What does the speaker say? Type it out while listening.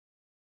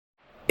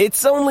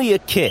It's only a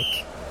kick,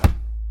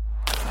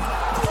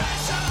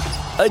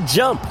 a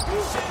jump,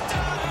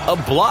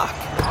 a block.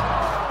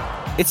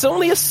 It's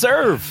only a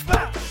serve.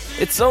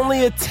 It's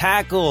only a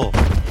tackle,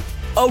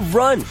 a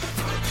run.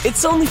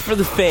 It's only for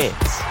the fans.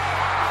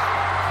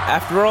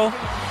 After all,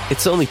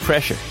 it's only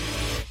pressure.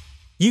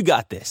 You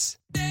got this.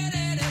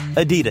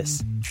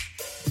 Adidas.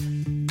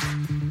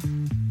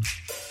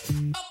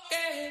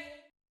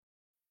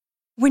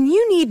 When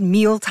you need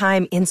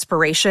mealtime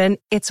inspiration,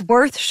 it's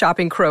worth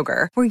shopping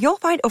Kroger, where you'll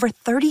find over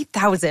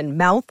 30,000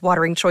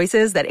 mouth-watering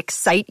choices that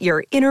excite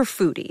your inner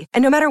foodie.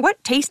 And no matter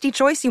what tasty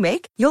choice you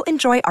make, you'll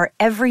enjoy our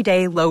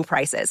everyday low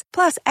prices,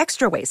 plus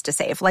extra ways to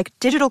save, like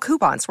digital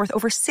coupons worth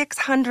over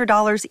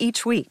 $600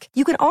 each week.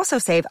 You can also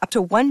save up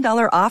to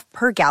 $1 off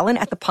per gallon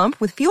at the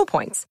pump with fuel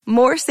points.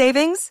 More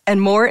savings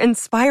and more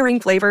inspiring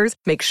flavors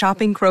make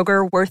shopping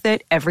Kroger worth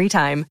it every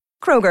time.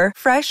 Kroger,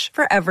 fresh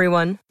for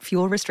everyone.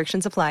 Fuel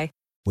restrictions apply.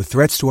 With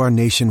threats to our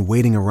nation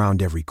waiting around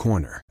every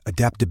corner,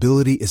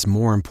 adaptability is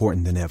more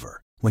important than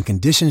ever. When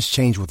conditions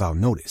change without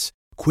notice,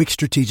 quick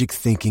strategic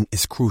thinking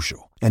is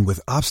crucial. And with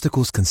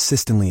obstacles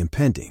consistently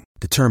impending,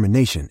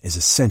 determination is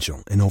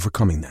essential in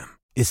overcoming them.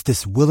 It's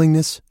this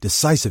willingness,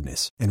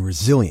 decisiveness, and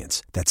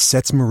resilience that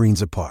sets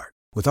Marines apart.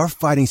 With our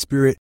fighting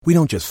spirit, we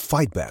don't just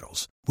fight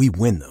battles, we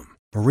win them.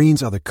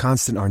 Marines are the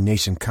constant our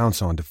nation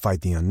counts on to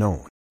fight the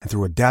unknown. And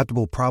through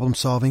adaptable problem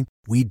solving,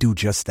 we do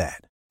just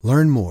that.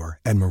 Learn more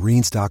at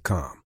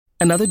marines.com.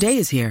 Another day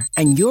is here,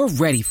 and you're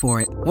ready for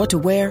it. What to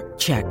wear?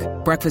 Check.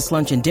 Breakfast,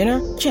 lunch, and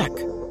dinner? Check.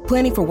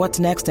 Planning for what's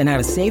next and how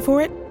to save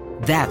for it?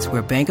 That's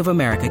where Bank of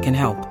America can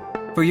help.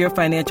 For your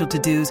financial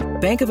to-dos,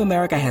 Bank of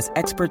America has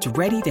experts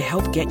ready to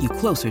help get you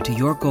closer to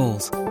your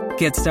goals.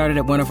 Get started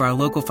at one of our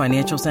local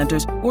financial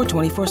centers or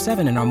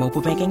 24/7 in our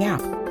mobile banking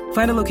app.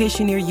 Find a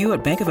location near you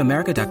at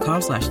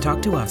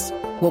bankofamerica.com/talktous.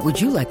 What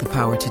would you like the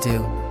power to do?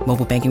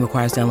 Mobile banking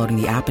requires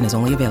downloading the app and is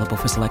only available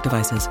for select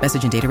devices.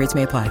 Message and data rates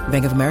may apply.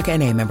 Bank of America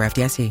N.A., member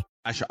FDIC.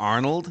 Josh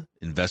Arnold,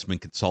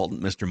 investment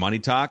consultant, Mr. Money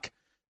Talk.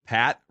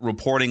 Pat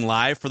reporting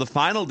live for the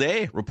final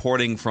day,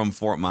 reporting from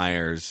Fort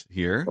Myers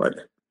here.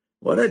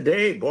 What a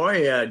day.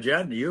 Boy,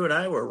 Judd, you and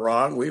I were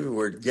wrong. We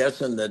were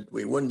guessing that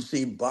we wouldn't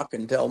see Buck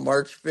until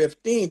March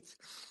 15th,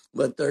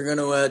 but they're going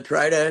to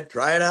try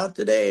it out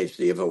today,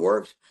 see if it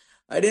works.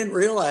 I didn't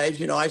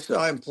realize, I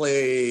saw him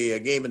play a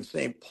game in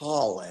St.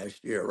 Paul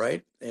last year,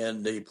 right?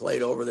 And he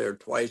played over there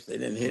twice. They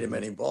didn't hit him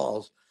any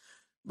balls.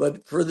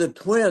 But for the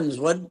Twins,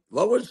 what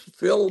was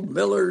Phil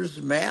Miller's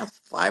math?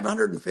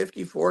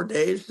 554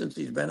 days since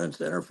he's been in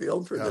center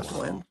field for the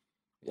Twins.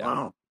 Yeah.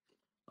 Wow.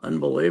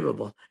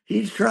 Unbelievable.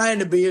 He's trying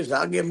to be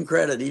I'll give him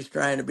credit, he's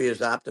trying to be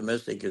as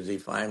optimistic as he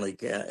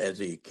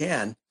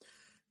can.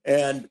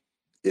 And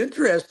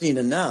interesting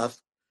enough,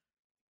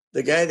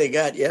 the guy they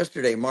got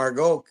yesterday,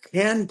 Margot,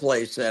 can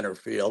play center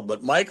field,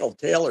 but Michael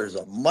Taylor's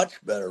a much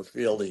better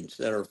fielding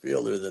center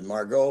fielder than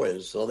Margot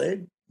is. So they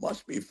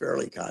must be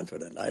fairly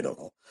confident. I don't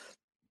know.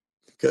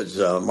 Because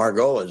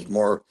Margot is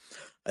more,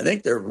 I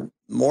think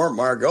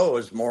Margot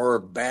is more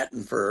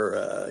batting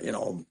for,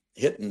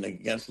 hitting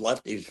against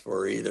lefties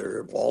for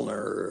either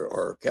Wallner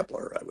or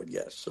Kepler, I would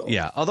guess. So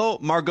yeah, although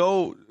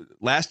Margot,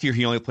 last year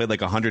he only played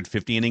like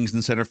 150 innings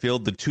in center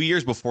field. The 2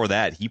 years before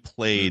that, he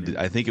played,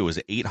 I think it was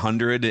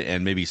 800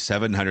 and maybe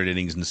 700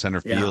 innings in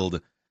center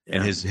field. Yeah.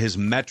 And his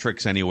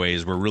metrics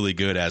anyways were really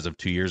good as of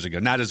 2 years ago.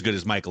 Not as good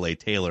as Michael A.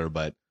 Taylor,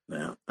 but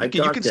you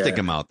can stick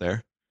him out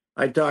there.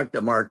 I talked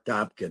to Mark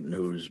Topkin,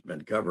 who's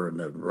been covering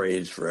the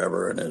Rays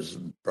forever and is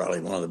probably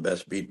one of the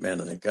best beat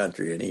men in the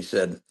country. And he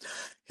said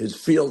his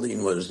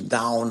fielding was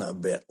down a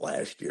bit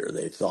last year,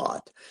 they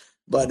thought.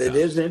 But It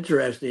is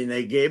interesting.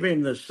 They gave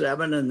him the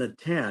 7 and the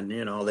 10.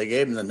 They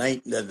gave him the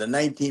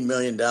 $19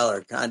 million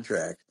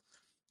contract.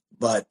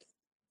 But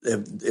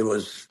it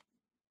was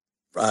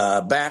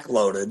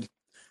backloaded.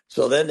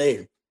 So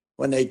then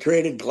when they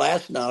traded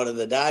Glasnow to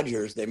the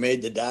Dodgers, they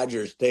made the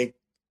Dodgers take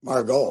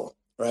Margot,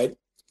 right?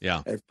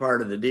 Yeah, as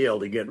part of the deal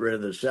to get rid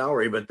of the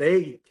salary. But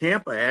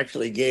Tampa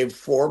actually gave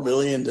 $4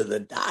 million to the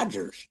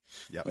Dodgers,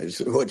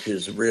 which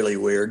is really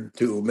weird,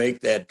 to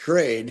make that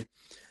trade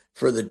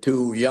for the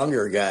two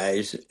younger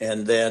guys.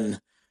 And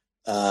then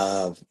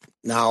now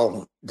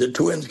the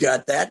Twins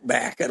got that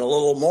back and a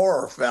little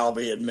more,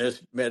 Falvey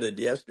admitted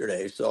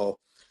yesterday. So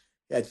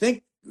I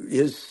think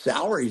his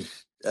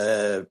salary's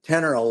 10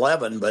 or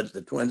 11, but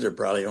the Twins are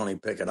probably only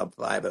picking up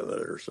 5 of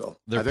it or so.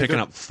 They're picking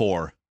up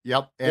 4.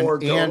 Yep, and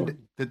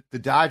the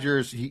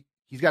Dodgers,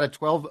 he's got a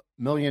 $12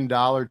 million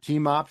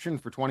team option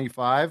for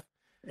 25.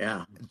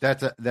 Yeah,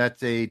 that's a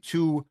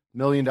 $2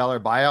 million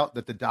buyout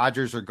that the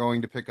Dodgers are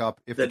going to pick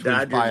up if the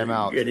Twins buy him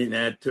out. Getting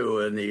that too,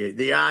 and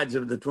the odds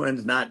of the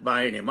Twins not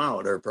buying him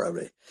out are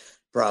probably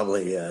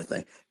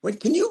thing. But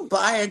can you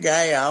buy a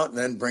guy out and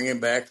then bring him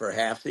back for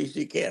half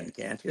season? You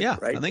can't you? Yeah,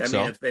 right. I think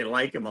so. Mean, if they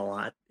like him a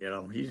lot,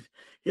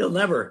 he'll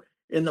never,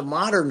 in the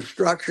modern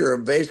structure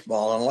of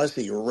baseball, unless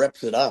he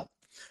rips it up.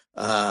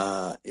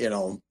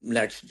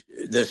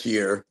 This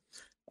year,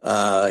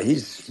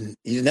 he's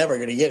never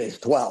going to get his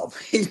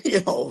 12,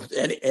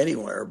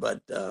 anywhere.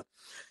 But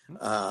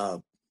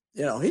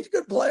he's a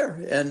good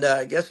player, and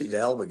I guess he's a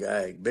hell of a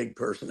guy, big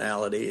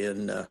personality,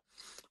 and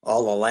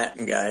all the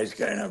Latin guys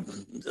kind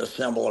of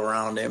assemble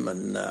around him,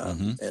 and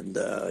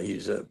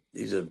he's a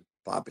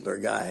popular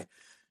guy.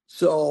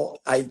 So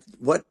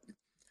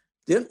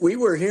we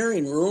were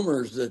hearing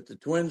rumors that the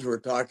Twins were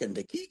talking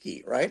to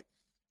Kiki, right?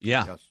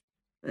 Yeah. Yes.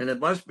 And it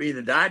must be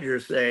the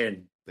Dodgers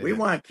saying, we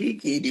want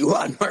Kiki. Do you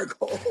want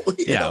Margot?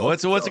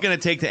 What's it going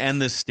to take to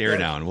end this stare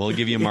down? We'll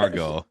give you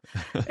Margot.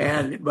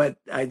 But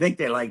I think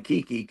they like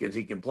Kiki because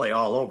he can play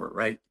all over,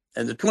 right?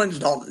 And the Twins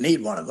don't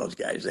need one of those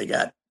guys. They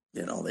got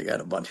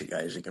a bunch of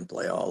guys that can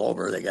play all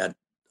over. They got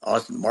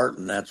Austin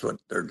Martin. That's what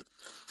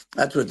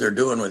they're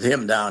doing with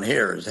him down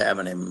here, is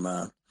having him,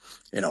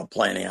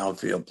 playing the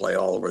outfield, play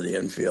all over the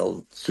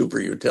infield, super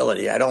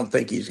utility. I don't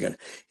think he's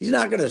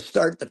not going to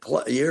start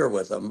the year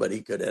with them, but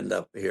he could end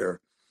up here.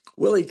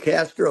 Willie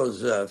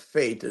Castro's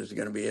fate is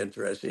going to be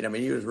interesting. I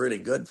mean, he was really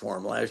good for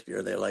him last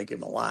year. They like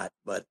him a lot,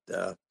 but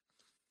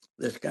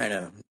this kind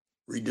of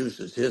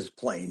reduces his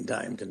playing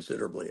time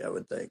considerably, I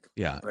would think.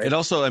 Yeah. Right? It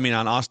also, I mean,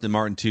 on Austin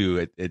Martin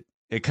too,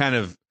 it kind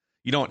of,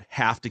 you don't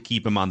have to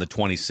keep him on the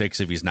 26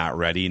 if he's not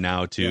ready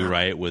now too,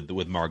 right?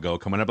 With Margot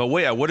coming up. But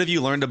wait, what have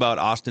you learned about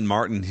Austin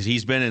Martin?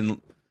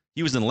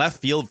 He was in left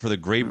field for the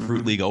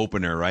Grapefruit League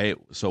opener, right?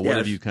 So what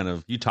have you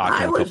you talked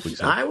to him a couple weeks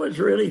ago? I was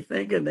really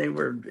thinking they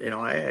were,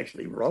 I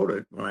actually wrote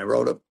it when I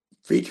wrote a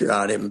feature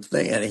on him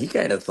and he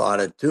kind of thought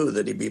it too,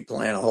 that he'd be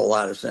playing a whole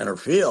lot of center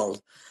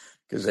field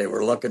because they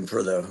were looking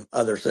for the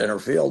other center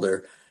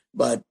fielder.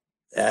 But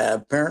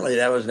apparently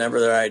that was never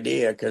their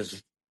idea,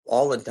 because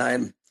all the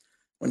time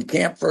when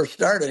camp first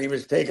started, he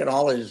was taking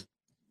all his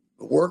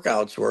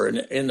workouts were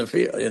in the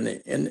field, in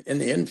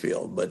the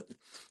infield. But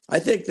I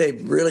think they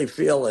really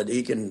feel that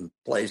he can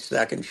play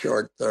second,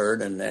 short,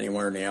 third, and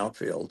anywhere in the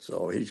outfield.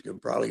 So he's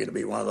probably going to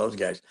be one of those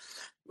guys.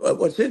 But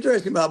what's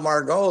interesting about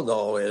Margot,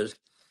 though, is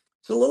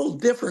it's a little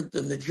different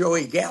than the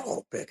Joey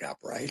Gallo pickup,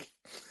 right?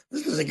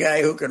 This is a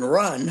guy who can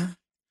run,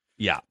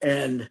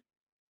 and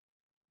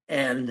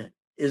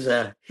is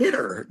a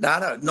hitter,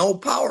 no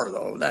power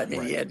though. I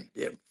mean, he had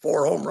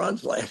 4 home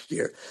runs last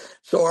year.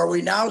 So are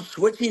we now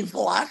switching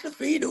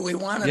philosophy? Do we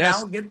want to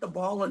now get the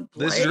ball and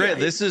play? This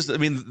is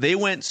great. They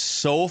went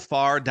so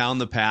far down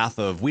the path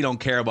of we don't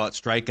care about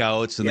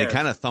strikeouts, and they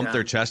kind of thumped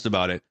their chest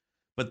about it.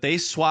 But they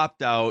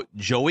swapped out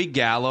Joey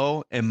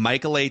Gallo and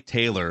Michael A.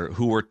 Taylor,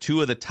 who were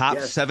 2 of the top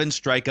 7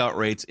 strikeout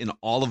rates in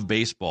all of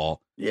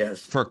baseball,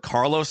 for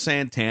Carlos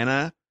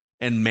Santana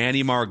and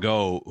Manny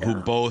Margot, who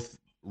both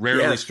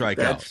rarely strike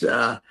out.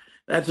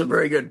 That's a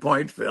very good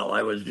point, Phil.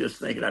 I was just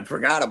thinking, I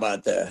forgot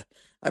that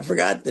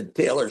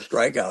Taylor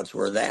strikeouts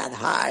were that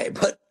high,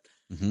 but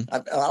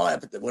I'll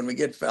have to, when we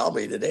get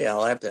Falvey today,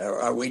 I'll have to,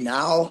 are we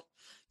now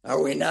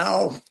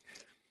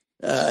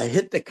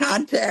hit the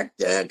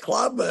contact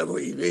club?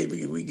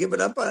 We give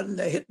it up on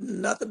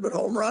hitting nothing but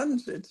home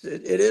runs. It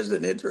is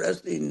an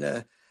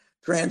interesting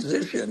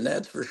transition,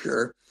 that's for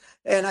sure.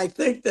 And I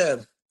think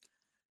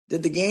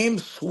did the game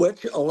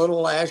switch a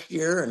little last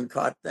year and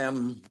caught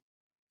them,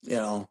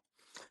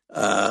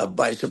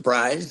 by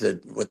surprise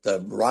with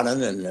the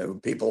running and the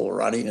people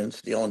running and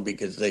stealing,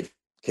 because they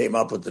came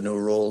up with the new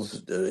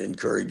rules to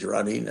encourage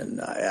running?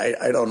 And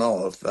I don't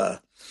know if,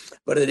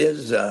 but it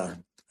is, I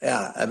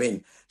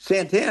mean,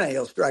 Santana,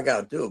 he'll strike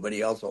out too, but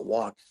he also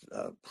walks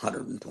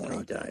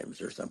 120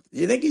 times or something. Do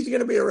you think he's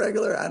going to be a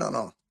regular? I don't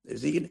know.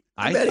 Is he?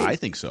 I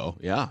think so.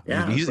 Yeah.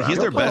 He's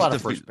their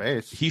best first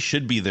base. He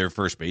should be their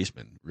first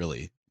baseman,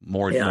 really.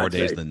 More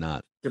days than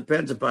not.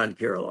 Depends upon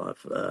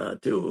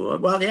Kirilloff, too.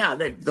 Well,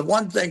 the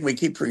one thing we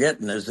keep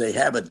forgetting is they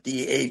have a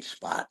DH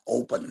spot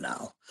open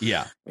now.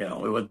 Yeah.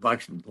 With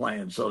Buxton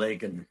playing, so they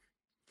can,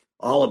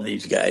 all of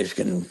these guys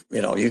can,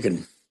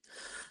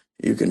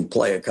 you can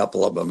play a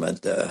couple of them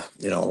at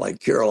like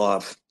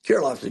Kirilloff.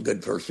 Kirilloff's a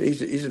good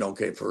he's an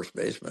okay first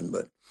baseman,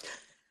 but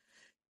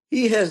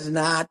he has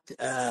not,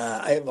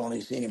 I have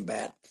only seen him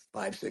bat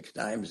 5-6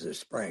 times this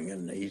spring,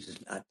 and he's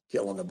not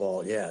killing the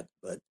ball yet,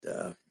 but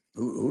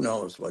who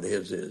knows what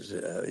his is.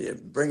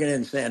 Bringing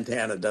in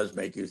Santana does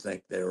make you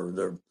think they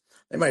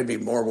might be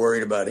more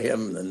worried about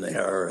him than they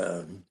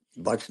are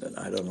Buxton.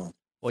 I don't know.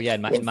 Well, yeah,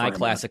 in my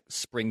classic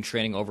spring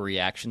training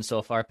overreaction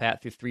so far,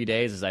 Pat, through 3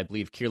 days, is I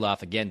believe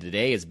Kirilloff again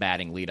today is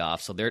batting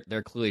leadoff. So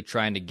they're clearly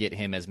trying to get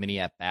him as many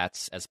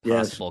at-bats as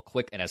possible,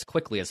 as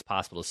quickly as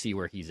possible to see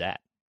where he's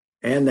at.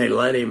 And they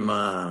let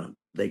him,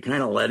 they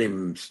kind of let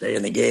him stay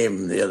in the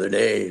game the other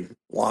day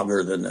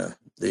longer than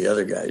the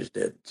other guys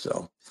did.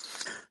 So,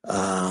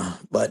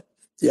 but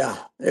yeah,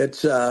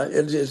 it's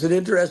an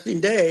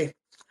interesting day.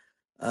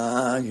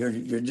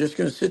 You're just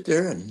going to sit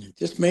there and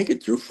just make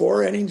it through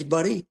 4 innings,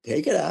 buddy.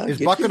 Take it out. Is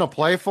Buck going to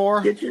play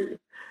 4?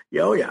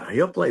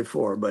 He'll play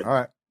 4, but all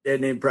right.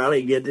 Then he'd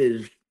probably get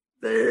his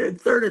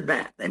third at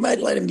bat. They might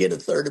let him get a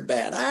third at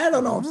bat. I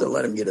don't know if they'll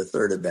let him get a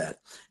third at bat.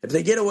 If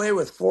they get away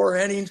with 4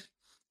 innings,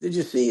 did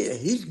you see?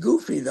 He's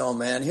goofy though,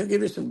 man. He'll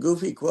give you some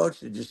goofy quotes.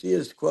 Did you see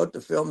his quote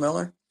to Phil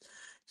Miller? He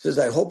says,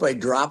 "I hope I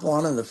drop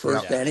one in the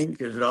first inning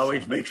because it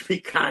always makes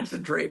me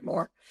concentrate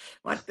more."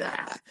 What the,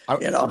 I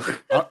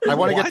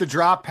want to get the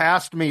drop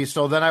past me,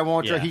 so then I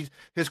won't. Yeah.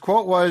 His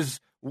quote was,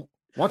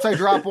 "Once I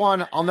drop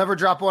one, I'll never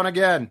drop one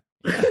again."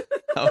 Yeah.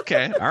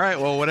 Okay. All right.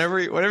 Well, whatever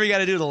you got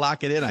to do to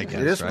lock it in, I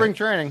guess. It is spring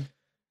training.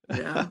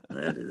 Yeah,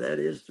 that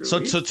is true. So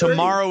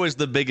tomorrow is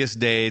the biggest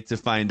day to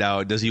find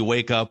out. Does he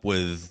wake up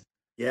with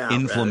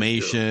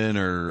inflammation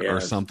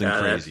or something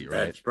crazy?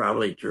 Right. That's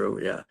probably true.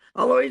 Yeah.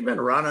 Although he's been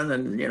running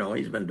and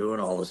he's been doing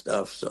all the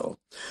stuff. So,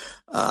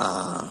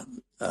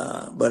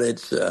 but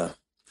it's the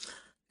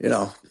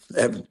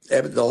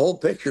whole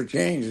picture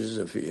changes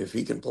if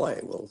he can play.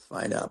 We'll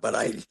find out. But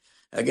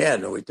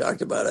we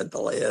talked about it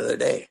the other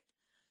day.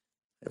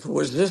 If it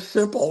was this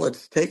simple,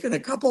 it's taken a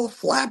couple of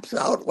flaps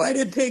out. Why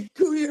did it take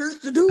 2 years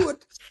to do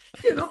it?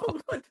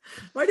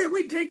 Why didn't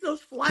we take those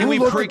flaps? Can we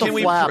look at the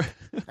flap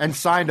and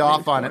signed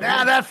off on it?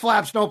 That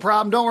flap's no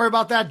problem. Don't worry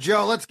about that,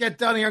 Joe. Let's get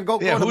done here and go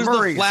to who's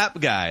Murray's. The flap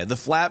guy? The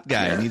flap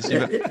guy needs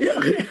to.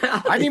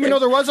 I didn't even know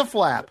there was a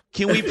flap.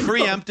 Can we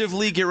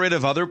preemptively get rid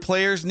of other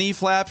players' knee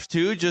flaps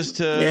too? Just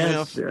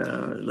to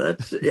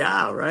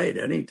right.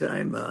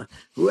 Anytime,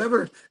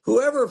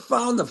 whoever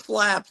found the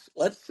flaps,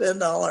 let's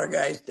send all our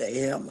guys to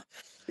him.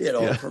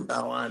 From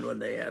now on, when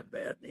they have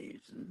bad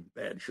knees and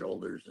bad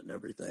shoulders and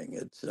everything,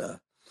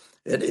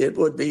 it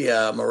would be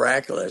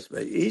miraculous.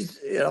 But he's,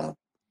 you're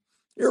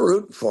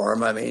rooting for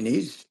him. I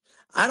mean,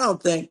 I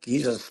don't think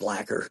he's a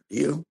slacker. Do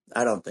you?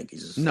 I don't think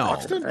he's a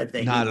slacker. No, I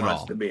think not he at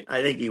wants all. to be.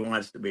 I think he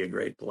wants to be a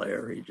great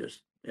player. He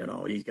just,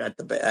 he's got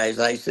as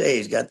I say,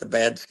 he's got the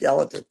bad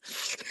skeleton.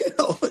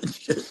 It's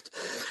just.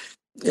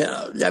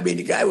 I mean,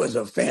 the guy was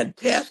a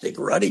fantastic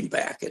running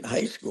back in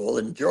high school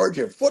in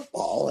Georgia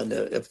football, and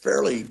a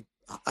fairly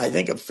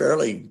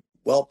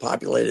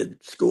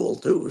well-populated school,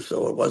 too,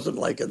 so it wasn't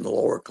like in the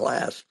lower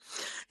class.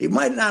 He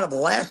might not have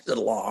lasted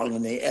long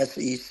in the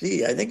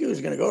SEC. I think he was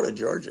going to go to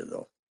Georgia,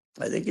 though.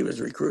 I think he was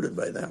recruited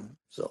by them.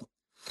 So,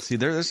 see,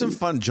 there's some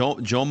fun. Joe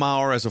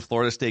Mauer as a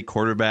Florida State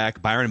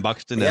quarterback, Byron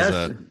Buxton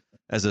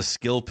as a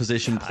skill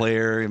position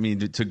player. I mean,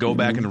 to go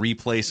back and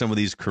replay some of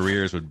these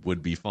careers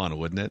would be fun,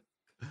 wouldn't it?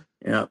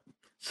 Yeah.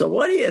 So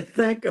what do you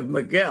think of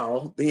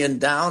Miguel being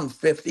down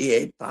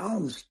 58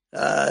 pounds?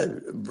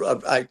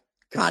 I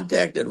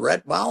contacted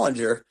Rhett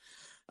Bollinger.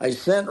 I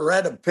sent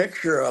Rhett a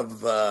picture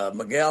of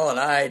Miguel and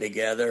I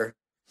together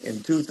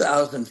in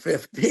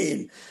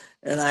 2015.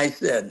 And I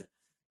said,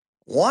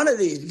 one of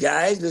these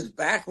guys is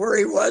back where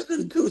he was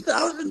in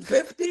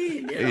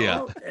 2015,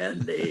 Yeah.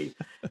 And he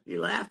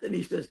laughed and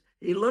he says,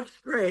 he looks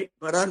great,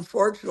 but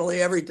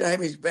unfortunately, every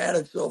time he's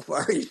batted so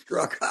far, he's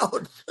struck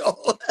out.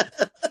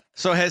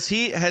 So has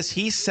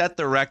he set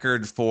the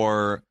record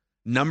for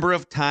number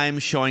of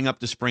times showing up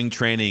to spring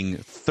training,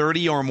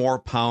 30 or more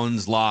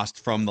pounds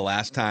lost from the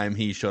last time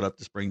he showed up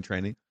to spring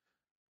training?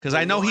 Because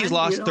I know he's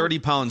lost 30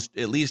 pounds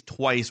at least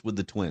twice with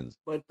the Twins.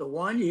 But the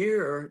 1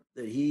 year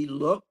that he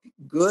looked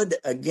good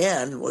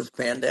again was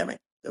pandemic.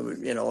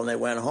 And they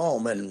went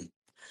home, and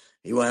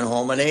he went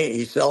home and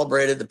he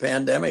celebrated the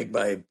pandemic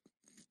by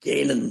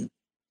gaining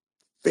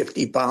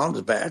 50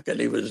 pounds back, and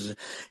he was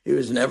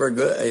never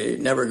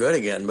good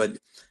again. But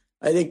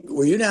I think,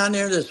 were you down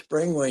there this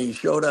spring when he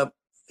showed up?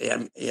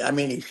 I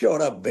mean, he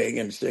showed up big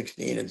in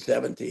 16 and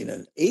 17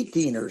 and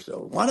 18 or so.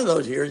 One of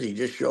those years, he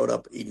just showed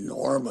up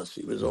enormous.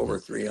 He was over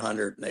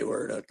 300, and they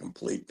were in a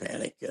complete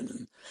panic.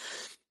 And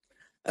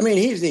I mean,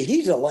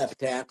 he's a left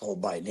tackle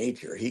by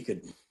nature. He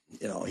could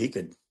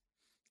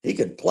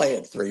play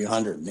at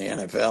 300 in the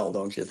NFL,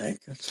 don't you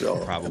think?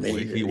 So probably. I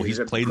mean, he's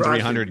played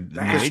 300.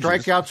 His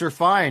strikeouts are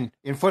fine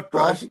in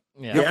football.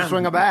 You have to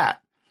swing a bat.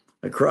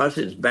 Across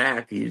his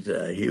back, he's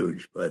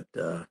huge. But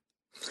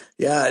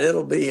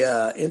it'll be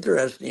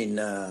interesting.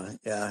 I'm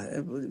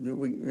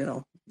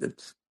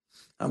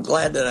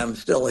glad that I'm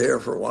still here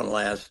for one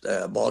last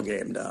ball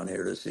game down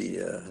here to see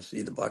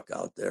the Buck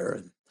out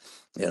there,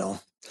 and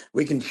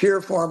we can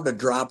cheer for him to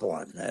drop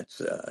one.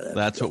 That's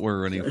what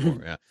we're running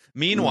for. Yeah.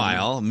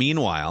 Meanwhile,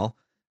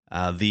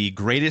 the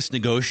greatest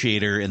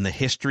negotiator in the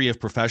history of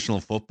professional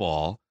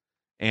football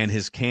and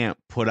his camp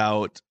put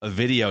out a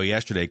video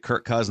yesterday,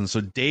 Kirk Cousins. So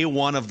day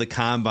one of the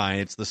combine,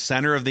 it's the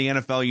center of the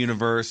NFL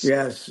universe.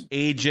 Yes.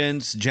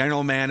 Agents,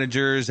 general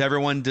managers,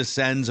 everyone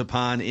descends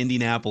upon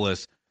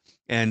Indianapolis,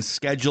 and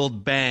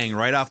scheduled bang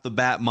right off the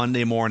bat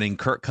Monday morning,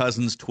 Kirk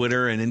Cousins'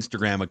 Twitter and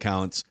Instagram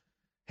accounts.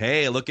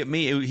 Hey, look at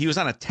me. He was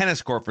on a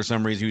tennis court for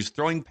some reason. He was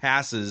throwing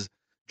passes,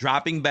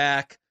 dropping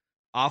back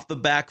off the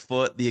back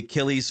foot, the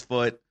Achilles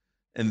foot,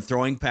 and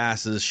throwing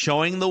passes,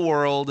 showing the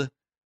world,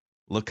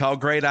 look how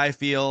great I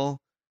feel.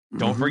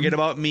 Don't forget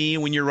about me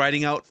when you're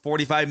writing out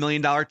 $45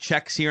 million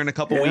checks here in a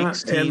couple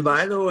weeks. Team. And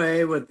by the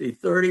way, with the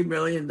 $30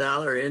 million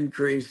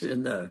increase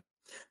in the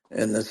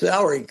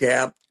salary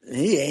cap,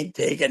 he ain't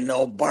taking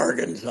no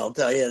bargains. I'll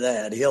tell you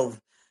that.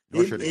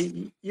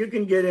 You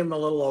can get him a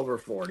little over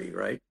 40,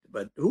 right?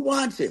 But who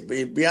wants him?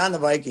 Beyond the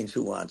Vikings,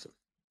 who wants him?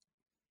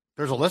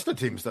 There's a list of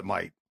teams that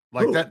might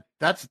like that.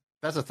 That's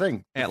the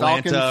thing.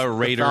 Atlanta, Falcons,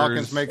 Raiders. The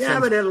Falcons make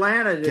sense. But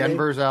Atlanta,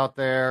 Denver's out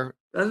there.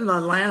 Doesn't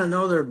Atlanta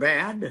know they're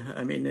bad?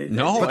 I mean,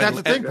 no, but that's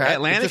the thing, Pat.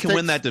 Atlanta can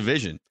win that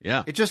division.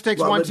 Yeah, it just takes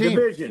one team.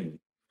 Division.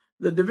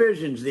 the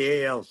division's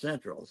the AL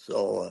Central.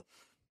 So,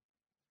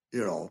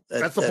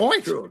 that's the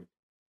point. True.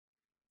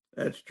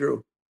 That's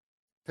true.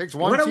 Takes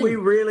one What team. do we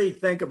really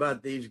think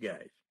about these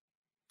guys?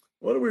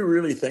 What do we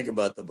really think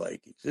about the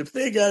Vikings? If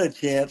they got a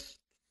chance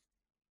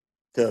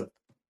to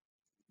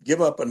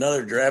give up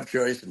another draft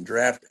choice and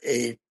draft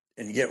 8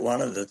 and get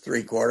one of the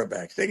 3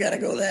 quarterbacks, they got to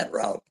go that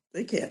route.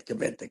 They can't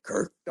commit to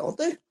Kirk, don't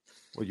they?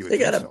 Well, you they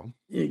got to so.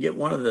 You get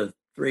one of the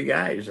 3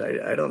 guys.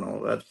 I don't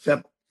know.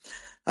 Except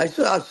I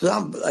saw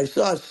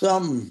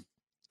some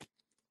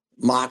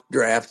mock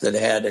draft that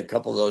had a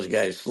couple of those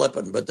guys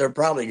slipping, but they're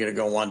probably going to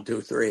go 1,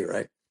 2, 3,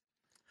 right?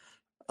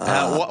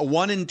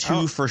 1 and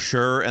 2 for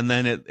sure, and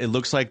then it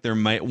looks like there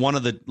might one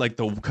of the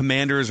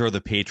Commanders or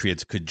the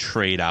Patriots could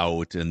trade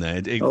out, and then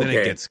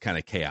it gets kind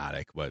of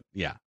chaotic. But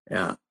yeah.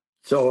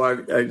 So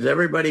is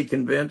everybody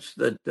convinced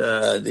that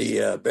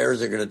the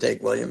Bears are going to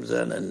take Williams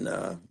in and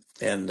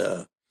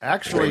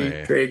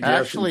trade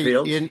Justin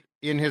Fields?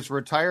 In his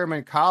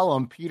retirement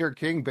column, Peter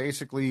King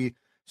basically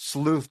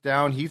sleuthed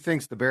down. He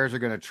thinks the Bears are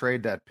going to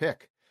trade that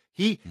pick.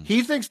 He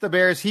thinks the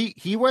Bears.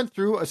 He went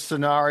through a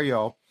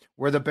scenario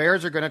where the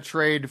Bears are going to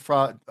trade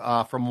from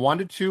 1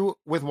 to 2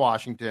 with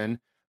Washington,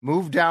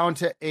 move down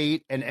to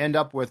 8, and end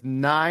up with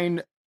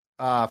 9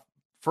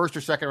 first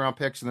or second round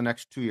picks in the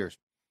next 2 years.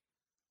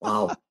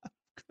 Wow.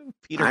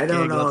 Peter I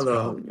don't King, know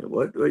though.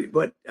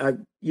 What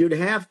you'd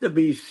have to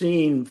be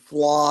seeing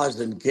flaws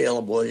in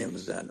Caleb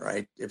Williams then,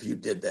 right? If you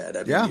did that,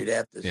 I mean, you'd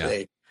have to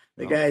say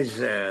the guy's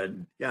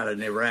got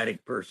an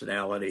erratic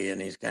personality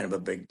and he's kind of a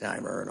big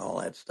timer and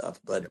all that stuff.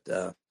 But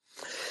that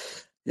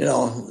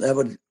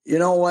would. You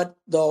know what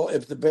though?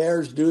 If the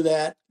Bears do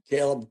that,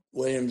 Caleb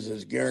Williams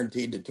is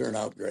guaranteed to turn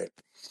out great.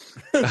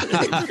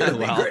 It's going to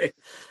be great.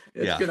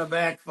 It's going to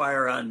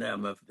backfire on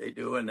them if they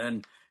do,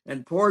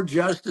 and poor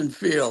Justin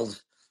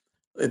Fields.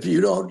 If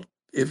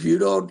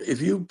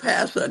you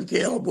pass on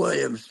Caleb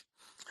Williams,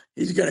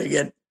 he's going to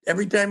get,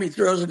 every time he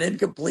throws an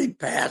incomplete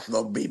pass,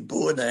 they'll be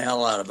booing the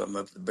hell out of him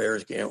if the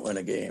Bears can't win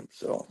a game.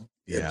 So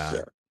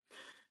it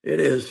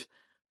is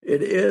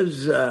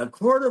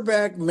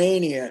quarterback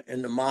mania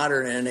in the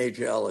modern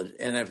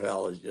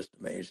NFL is just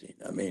amazing.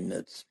 I mean,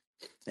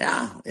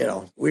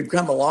 we've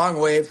come a long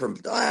way from,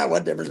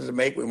 what difference does it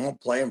make? We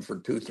won't play him for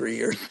 2-3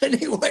 years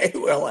anyway.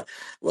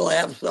 We'll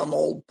have some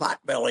old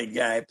pot-bellied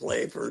guy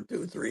play for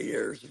 2-3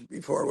 years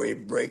before we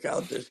break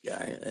out this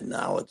guy. And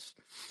now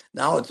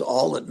it's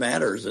all that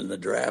matters in the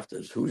draft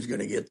is who's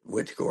going to get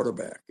which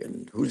quarterback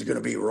and who's going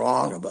to be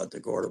wrong about the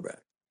quarterback.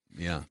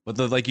 Yeah, but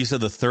like you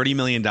said, the $30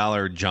 million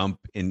jump,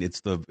 and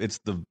it's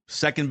the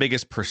second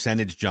biggest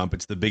percentage jump.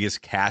 It's the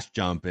biggest cash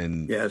jump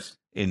in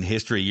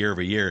history year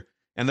over year.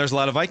 And there's a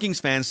lot of Vikings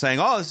fans saying,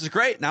 "Oh, this is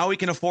great. Now we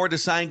can afford to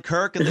sign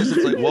Kirk." And this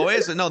is like, well, wait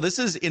a second. No, this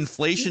is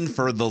inflation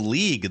for the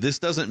league. This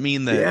doesn't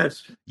mean that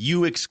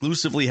you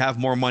exclusively have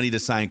more money to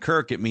sign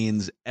Kirk. It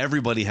means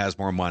everybody has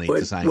more money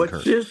to sign Kirk.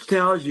 What this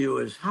tells you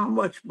is how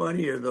much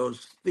money are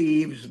those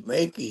thieves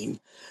making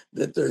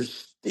that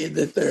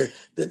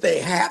they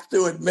have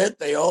to admit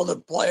they owe the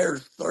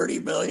players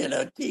 $30 million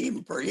a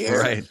team per year.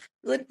 Right.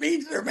 It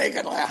means they're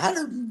making like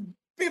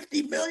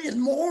 $150 million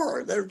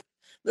more.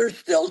 They're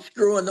still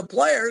screwing the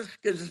players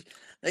because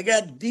they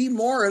got D.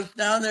 Morris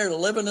down there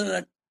living in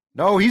a.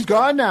 No, he's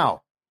gone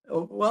now.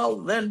 Well,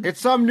 then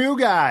it's some new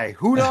guy.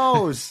 Who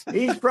knows?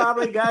 He's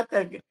probably got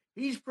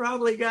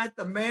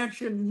the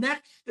mansion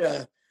next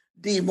to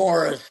D.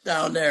 Morris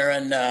down there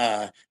in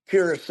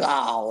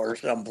Curacao or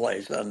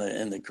someplace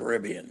in the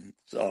Caribbean.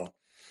 So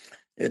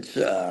it's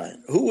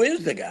who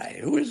is the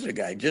guy?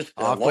 Just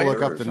I'll have to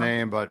look up the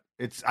name, but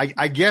it's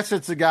I guess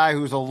it's a guy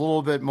who's a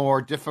little bit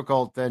more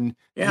difficult than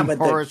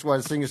Morris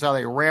was, seeing as how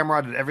they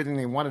ramrodded everything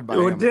they wanted by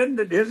him.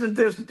 Isn't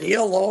this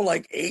deal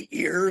like 8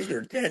 years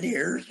or 10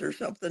 years or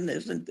something?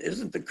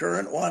 Isn't the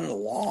current one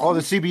long? Oh,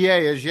 the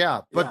CBA is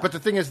But the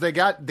thing is,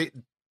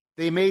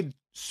 they made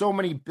so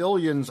many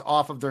billions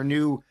off of their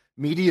new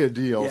media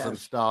deals and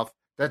stuff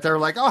that they're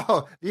like,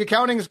 oh, the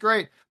accounting is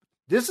great.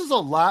 This is a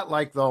lot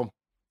like though.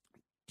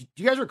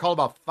 Do you guys recall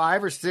about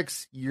 5 or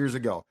 6 years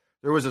ago,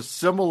 there was a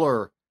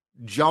similar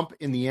jump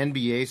in the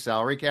NBA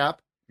salary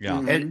cap? Yeah.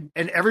 And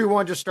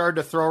everyone just started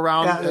to throw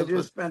around. They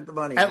just spent the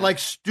money. At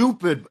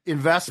stupid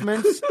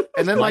investments.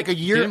 And then a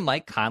year. Didn't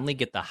Mike Conley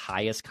get the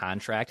highest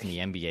contract in the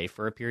NBA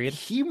for a period?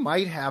 He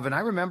might have. And I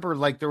remember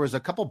there was a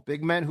couple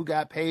big men who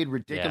got paid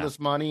ridiculous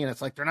money. And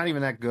it's they're not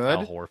even that good.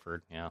 Al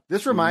Horford. Yeah.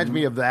 This reminds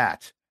me of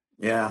that.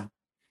 Yeah.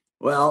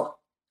 Well,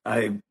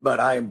 I'm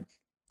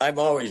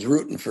always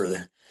rooting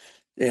for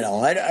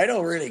I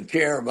don't really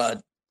care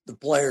about the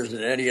players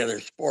in any other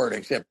sport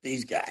except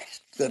these guys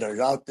that are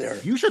out there.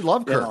 You should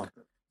love Kirk.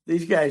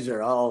 These guys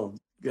are all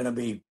going to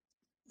be,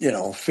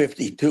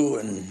 52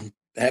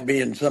 and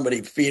being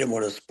somebody feed them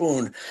with a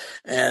spoon.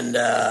 And,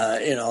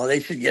 they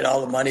should get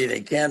all the money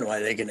they can while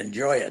they can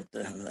enjoy it.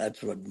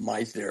 That's what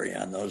my theory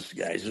on those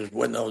guys is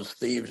when those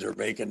thieves are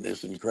making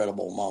this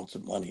incredible amounts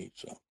of money.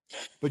 So,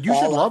 but you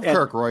should love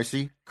Kirk,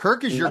 Royce.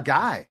 Kirk is your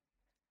guy.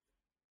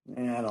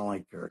 Yeah, I don't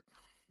like Kirk.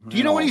 Do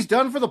you know what he's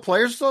done for the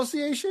Players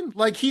Association?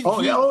 Like he's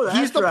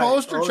the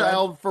poster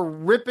child for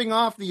ripping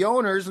off the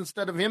owners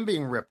instead of him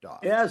being ripped off.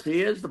 Yes,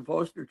 he is the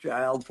poster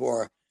child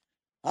for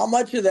how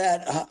much of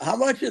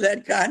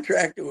that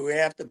contract do we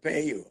have to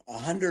pay you?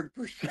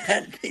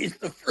 100%. He's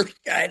the first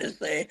guy to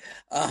say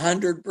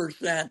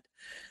 100%.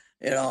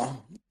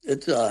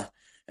 It's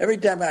every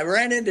time I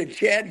ran into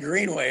Chad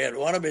Greenway at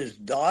one of his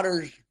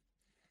daughter's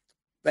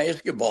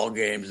basketball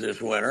games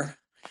this winter.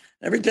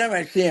 Every time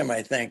I see him,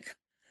 I think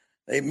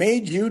they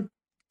made you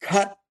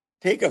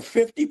take a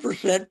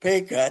 50%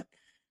 pay cut,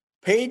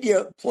 played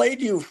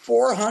you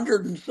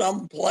 400 and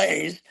some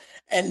plays,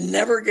 and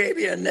never gave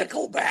you a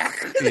nickel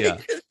back. Yeah.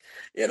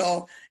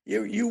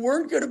 You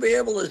weren't going to be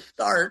able to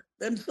start.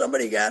 Then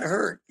somebody got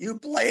hurt. You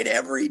played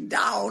every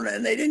down,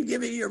 and they didn't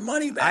give you your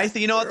money back. I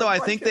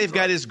think they've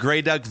got his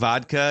Grey Duck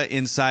vodka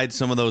inside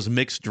some of those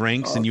mixed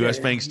drinks in U.S.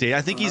 Bank Stadium.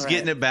 I think he's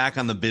getting it back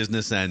on the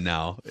business end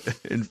now.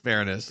 In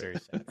fairness.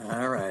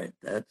 All right,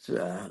 that's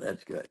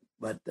good.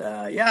 But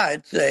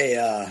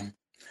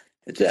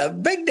it's a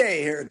big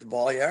day here at the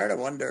Ball Yard. I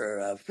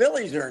wonder,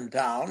 Phillies are in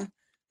town,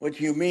 which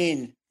you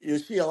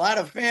see a lot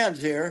of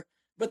fans here.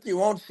 But you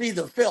won't see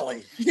the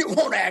Phillies. You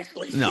won't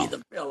actually see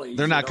the Phillies.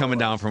 They're not coming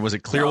down from, was it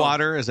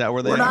Clearwater? Is that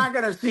where they are? We're not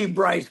going to see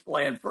Bryce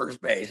playing first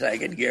base. I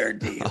can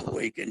guarantee you.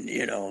 We can,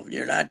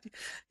 you're not.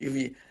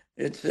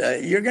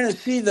 You're going to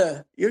see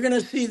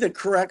the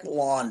correct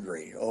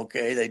laundry.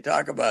 Okay, they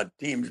talk about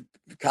teams,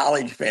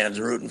 college fans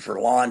rooting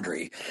for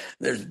laundry.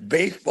 There's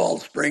baseball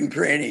spring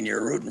training.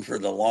 You're rooting for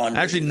the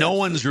laundry. Actually, no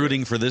one's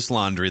rooting for this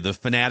laundry. The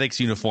Fanatics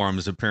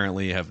uniforms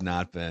apparently have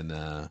not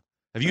been.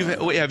 Have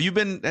you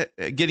been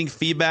getting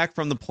feedback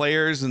from the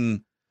players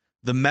and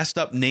the messed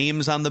up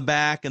names on the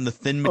back and the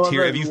thin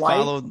material? Have you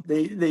followed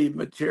the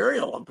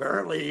material?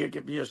 Apparently,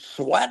 if you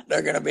sweat,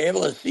 they're going to be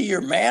able to see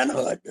your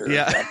manhood or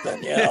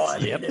something.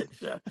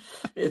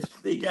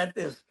 They got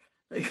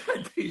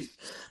these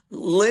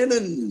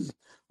linen.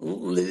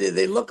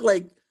 They look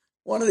like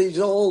one of these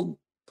old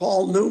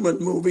Paul Newman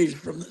movies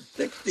from the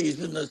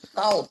 60s in the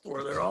South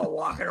where they're all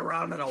walking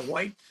around in a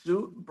white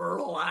suit,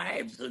 Burl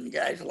Ives and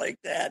guys like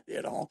that,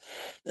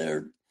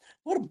 They're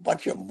what a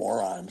bunch of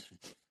morons.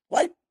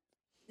 Like,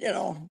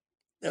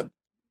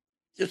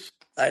 just,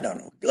 I don't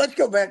know. Let's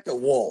go back to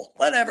wool.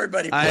 Let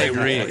everybody play. I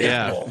agree,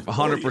 wool.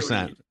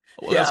 100%.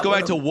 Let's go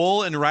back to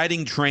wool and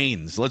riding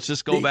trains. Let's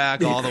just go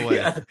back all the way.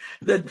 Yeah,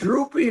 the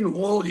drooping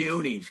wool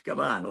unis. Come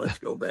on, let's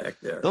go back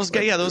there. Those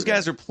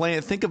guys are playing.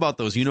 Think about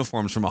those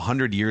uniforms from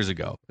 100 years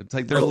ago. It's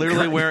like they're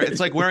literally wearing. It's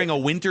like wearing a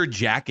winter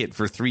jacket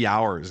for 3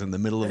 hours in the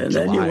middle of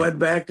July. And then you went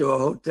back to a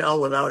hotel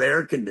without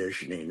air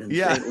conditioning in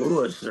St.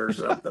 Louis or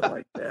something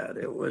like that.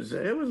 It was a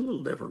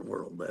little different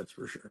world, that's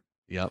for sure.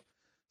 Yep.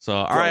 So,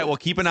 all right, well,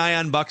 keep an eye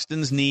on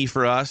Buxton's knee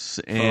for us,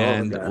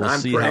 and we'll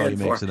see how he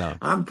makes it out.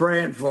 I'm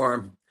praying for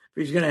him.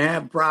 If he's going to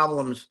have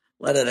problems,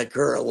 let it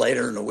occur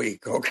later in the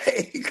week,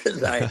 okay?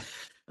 Because I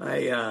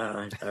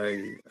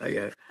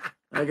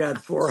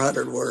got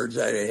 400 words.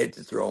 I hate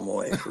to throw them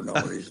away for no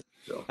reason.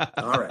 So,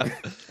 all right.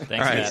 Thanks, all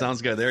right, Matt.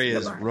 sounds good. There he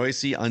is, Bye-bye.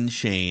 Royce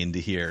Unchained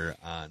here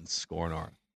on Score North.